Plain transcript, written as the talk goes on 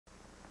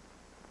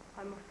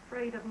I'm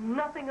afraid of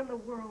nothing in the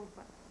world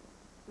but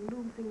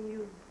losing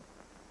you.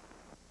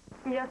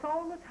 Yes,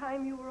 all the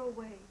time you were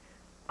away,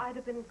 I'd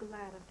have been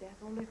glad of death,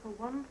 only for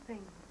one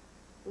thing,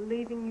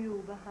 leaving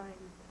you behind.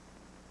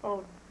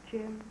 Oh,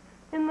 Jim,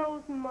 in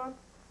those months,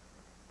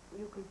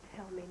 you can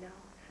tell me now,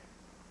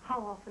 how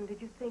often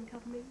did you think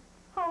of me?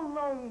 How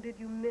long did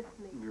you miss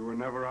me? You were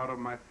never out of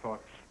my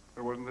thoughts.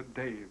 There wasn't a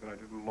day that I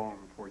didn't long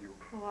for you.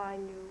 Oh, I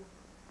knew.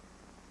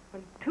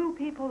 When two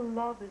people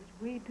love as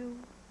we do,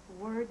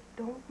 words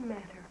don't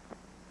matter.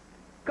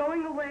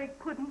 Going away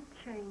couldn't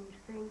change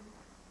things,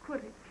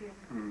 could it,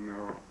 Jim?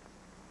 No.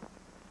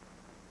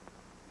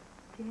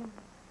 Jim.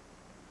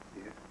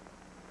 Yes?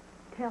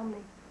 Tell me,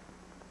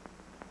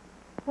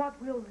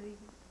 what will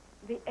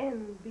the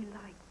end be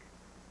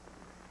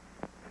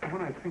like?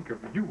 When I think of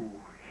you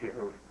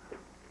here,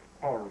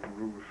 oh,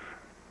 Ruth.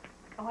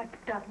 Oh, it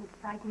doesn't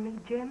frighten me,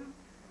 Jim.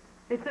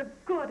 It's a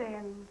good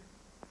end.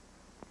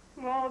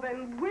 Oh,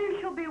 then we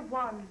shall be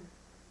one.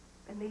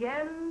 In the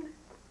end,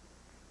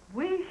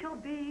 we shall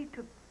be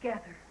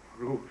together.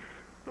 Ruth.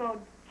 Oh,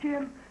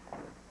 Jim.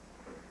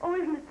 Oh,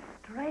 isn't it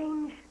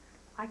strange?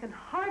 I can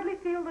hardly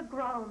feel the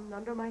ground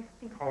under my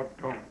feet. Oh,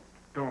 don't.